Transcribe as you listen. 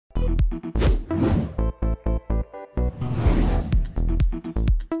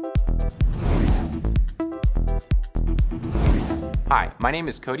Hi, my name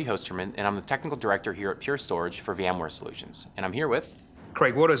is Cody Hosterman, and I'm the Technical Director here at Pure Storage for VMware Solutions. And I'm here with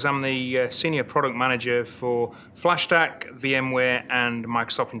Craig Waters. I'm the Senior Product Manager for FlashStack, VMware, and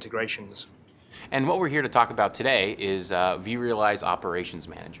Microsoft integrations. And what we're here to talk about today is vRealize Operations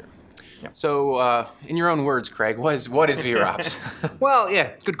Manager. Yep. So, in your own words, Craig, what is vROps? Well,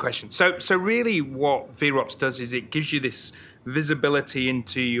 yeah, good question. So really what vROps does is it gives you this visibility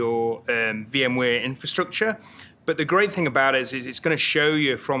into your VMware infrastructure. But the great thing about it is it's going to show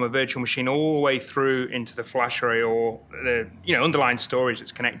you from a virtual machine all the way through into the flash array or the underlying storage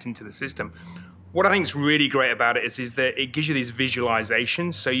that's connecting to the system. What I think is really great about it is that it gives you these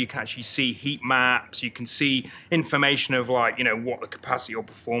visualizations, so you can actually see heat maps, you can see information of what the capacity or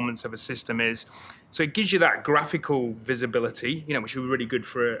performance of a system is. So it gives you that graphical visibility, which would be really good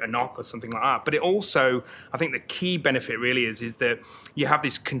for a NOC or something like that. But it also, I think the key benefit really is that you have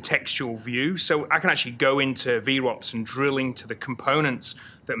this contextual view. So I can actually go into vROps and drill into the components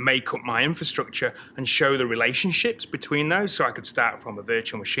that make up my infrastructure and show the relationships between those. So I could start from a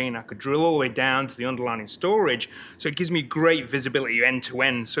virtual machine, I could drill all the way down to the underlying storage. So it gives me great visibility end to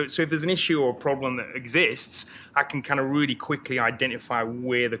end. So if there's an issue or a problem that exists, I can kind of really quickly identify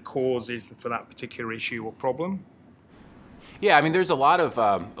where the cause is for that particular issue or problem. Yeah, I mean, there's a lot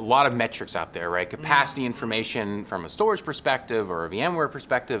of metrics out there, right? Capacity information from a storage perspective or a VMware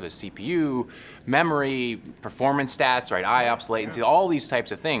perspective, a CPU, memory, performance stats, right? IOPS, latency, all these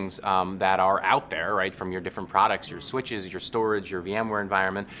types of things that are out there, right? From your different products, your switches, your storage, your VMware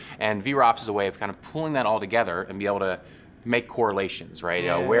environment, and vROps is a way of kind of pulling that all together and be able to make correlations, right?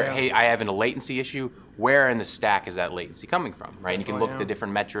 Hey, I have a latency issue. Where in the stack is that latency coming from, right? And you can look at the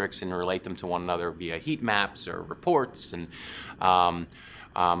different metrics and relate them to one another via heat maps or reports, and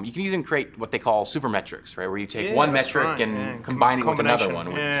you can even create what they call super metrics, right? Where you take one metric and combine it with another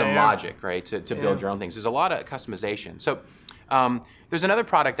one with some logic, right? To build your own things. There's a lot of customization. So there's another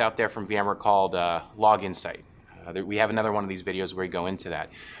product out there from VMware called Log Insight. We have another one of these videos where we go into that.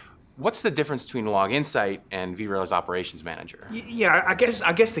 What's the difference between Log Insight and vRealize Operations Manager? Yeah, I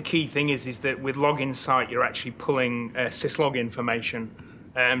guess the key thing is that with Log Insight, you're actually pulling syslog information.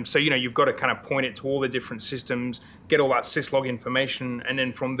 So you've got to kind of point it to all the different systems, get all that syslog information, and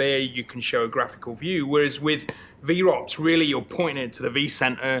then from there you can show a graphical view. Whereas with vROps, really you're pointing it to the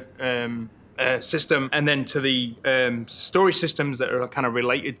vCenter system, and then to the storage systems that are kind of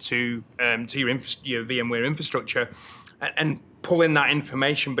related to your VMware infrastructure, and pull in that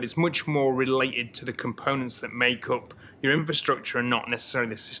information, but it's much more related to the components that make up your infrastructure and not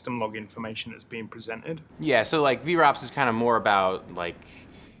necessarily the system log information that's being presented. Yeah, so like vROps is kind of more about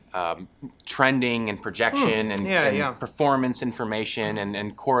trending and projection and performance information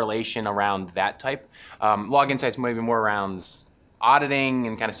and correlation around that type. Log Insight's maybe more around auditing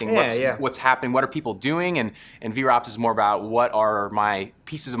and kind of seeing what's happening, what are people doing, and vROps is more about what are my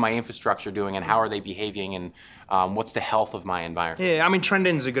pieces of my infrastructure doing and how are they behaving, and what's the health of my environment. Yeah, I mean,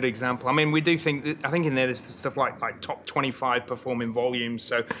 trending is a good example. I mean, we do think, I think in there there's stuff like top 25 performing volumes.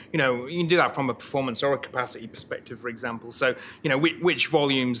 So, you can do that from a performance or a capacity perspective, for example. So, which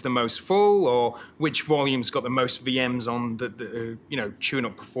volume's the most full, or which volume's got the most VMs on that tune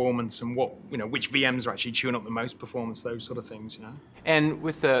up performance, and which VMs are actually chewing up the most performance, those sort of things, And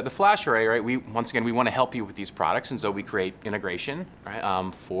with the flash array, right, we want to help you with these products, and so we create integration, right,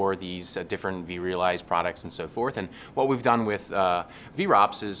 for these different vRealize products and so forth. And what we've done with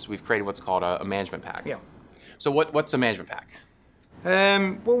vROps is we've created what's called a management pack. Yeah. So what's a management pack?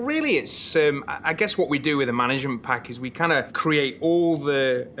 Well, really, it's I guess what we do with a management pack is we kind of create all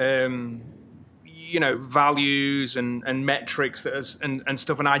the values and metrics and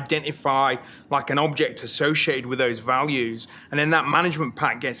stuff, and identify like an object associated with those values, and then that management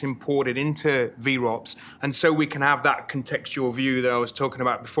pack gets imported into vROps, and so we can have that contextual view that I was talking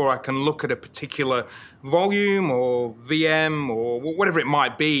about before. I can look at a particular volume or VM or whatever it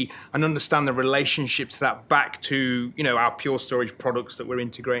might be and understand the relationships to that back to our Pure Storage products that we're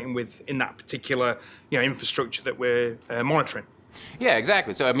integrating with in that particular infrastructure that we're monitoring. Yeah,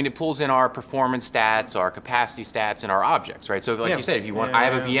 exactly. So I mean, it pulls in our performance stats, our capacity stats, and our objects, right? So like you said, if you want, I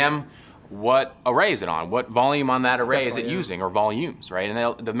have a VM, what array is it on? What volume on that array is it using, or volumes, right?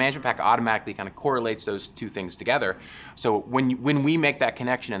 And the management pack automatically kind of correlates those two things together. So when we make that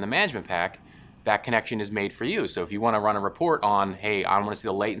connection in the management pack, that connection is made for you. So if you want to run a report on, hey, I want to see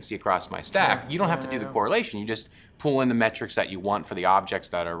the latency across my stack, you don't have to do the correlation. You just pull in the metrics that you want for the objects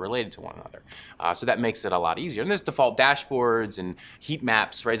that are related to one another. So that makes it a lot easier. And there's default dashboards and heat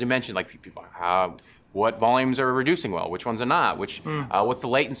maps, right? As I mentioned, like people, what volumes are reducing well, which ones are not, what's the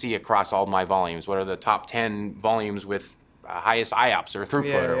latency across all my volumes, what are the top 10 volumes with highest IOPS or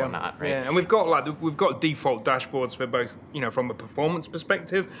throughput or whatnot, right? Yeah, and we've got default dashboards for both, from a performance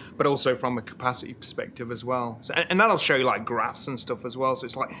perspective, but also from a capacity perspective as well. So, and that'll show you like graphs and stuff as well. So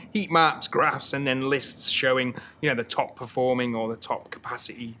it's like heat maps, graphs, and then lists showing, the top performing or the top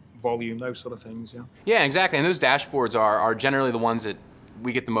capacity volume, those sort of things. Yeah, exactly. And those dashboards are generally the ones that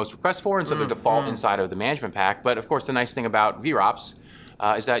we get the most requests for, and so they're default inside of the management pack. But of course, the nice thing about vROps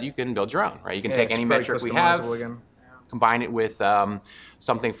is that you can build your own, right? You can take any metric we have, combine it with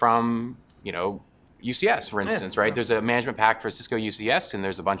something from, UCS, for instance, right? There's a management pack for Cisco UCS, and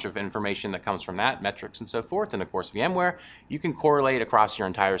there's a bunch of information that comes from that, metrics and so forth. And of course, VMware, you can correlate across your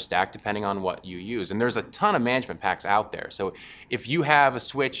entire stack depending on what you use. And there's a ton of management packs out there. So if you have a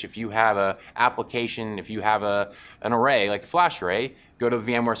switch, if you have an application, if you have an array like the flash array, go to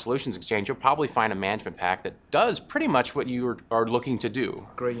the VMware Solutions Exchange, you'll probably find a management pack that does pretty much what you are looking to do.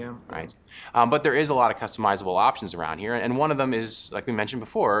 Great, yeah. Right. But there is a lot of customizable options around here, and one of them is, like we mentioned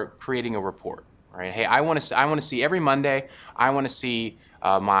before, creating a report. Right? Hey, I want to see every Monday. I want to see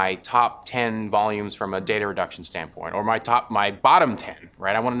my top 10 volumes from a data reduction standpoint, or my bottom 10.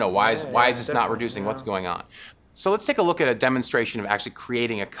 Right? I want to know why is this not reducing? What's going on? So let's take a look at a demonstration of actually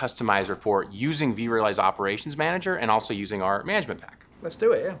creating a customized report using vRealize Operations Manager and also using our management pack. Let's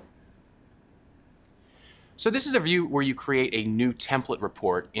do it. Yeah. So this is a view where you create a new template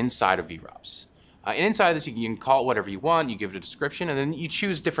report inside of vROps. And inside of this, you can call it whatever you want, you give it a description, and then you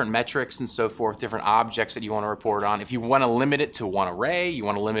choose different metrics and so forth, different objects that you want to report on. If you want to limit it to one array, you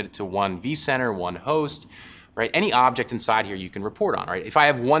want to limit it to one vCenter, one host, right? Any object inside here you can report on, right? If I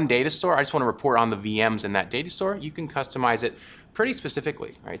have one data store, I just want to report on the VMs in that data store, you can customize it pretty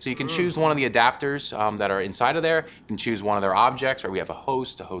specifically, right? So you can choose one of the adapters that are inside of there, you can choose one of their objects, or we have a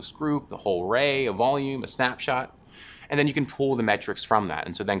host group, the whole array, a volume, a snapshot. And then you can pull the metrics from that,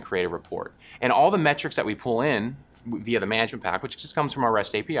 and so then create a report. And all the metrics that we pull in via the management pack, which just comes from our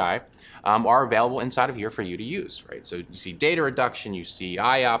REST API, are available inside of here for you to use, right? So you see data reduction, you see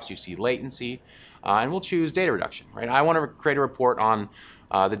IOPS, you see latency, and we'll choose data reduction, right? I want to create a report on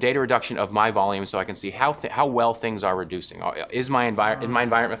the data reduction of my volume so I can see how well things are reducing. Is my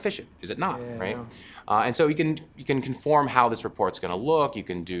environment efficient? Is it not, right? And so you can conform how this report's going to look. You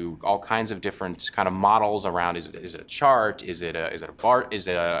can do all kinds of different kind of models around. Is it a chart? Is it a bar? Is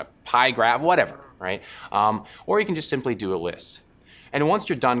it a pie graph? Whatever, right? Or you can just simply do a list. And once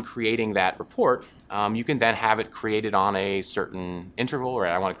you're done creating that report, you can then have it created on a certain interval,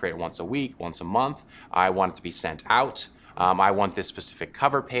 right? I want to create it once a week, once a month. I want it to be sent out. I want this specific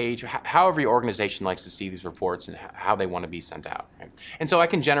cover page, however your organization likes to see these reports and how they want to be sent out. Right? And so I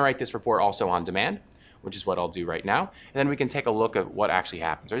can generate this report also on demand, which is what I'll do right now. And then we can take a look at what actually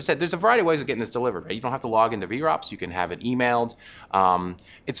happens. As I said, there's a variety of ways of getting this delivered. Right? You don't have to log into vROps. You can have it emailed.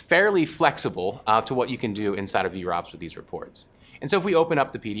 It's fairly flexible to what you can do inside of vROps with these reports. And so if we open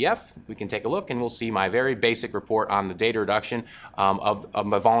up the PDF, we can take a look and we'll see my very basic report on the data reduction of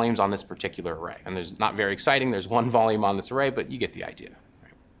my volumes on this particular array. And there's not very exciting, there's one volume on this array, but you get the idea.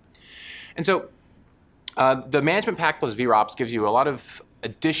 Right? And so the management pack plus vROps gives you a lot of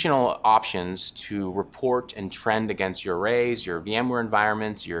additional options to report and trend against your arrays, your VMware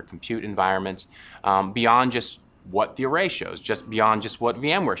environments, your compute environments, beyond just what the array shows, just beyond just what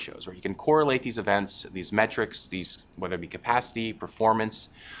VMware shows, where you can correlate these events, these metrics, whether it be capacity, performance,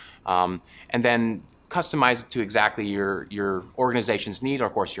 and then customize it to exactly your organization's need, or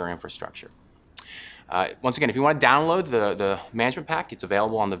of course your infrastructure. Once again, if you want to download the management pack, it's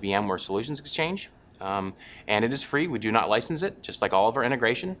available on the VMware Solutions Exchange, and it is free. We do not license it, just like all of our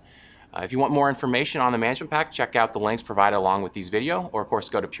integration. If you want more information on the management pack, check out the links provided along with these video, or of course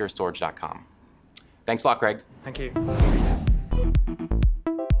go to purestorage.com. Thanks a lot, Craig. Thank you.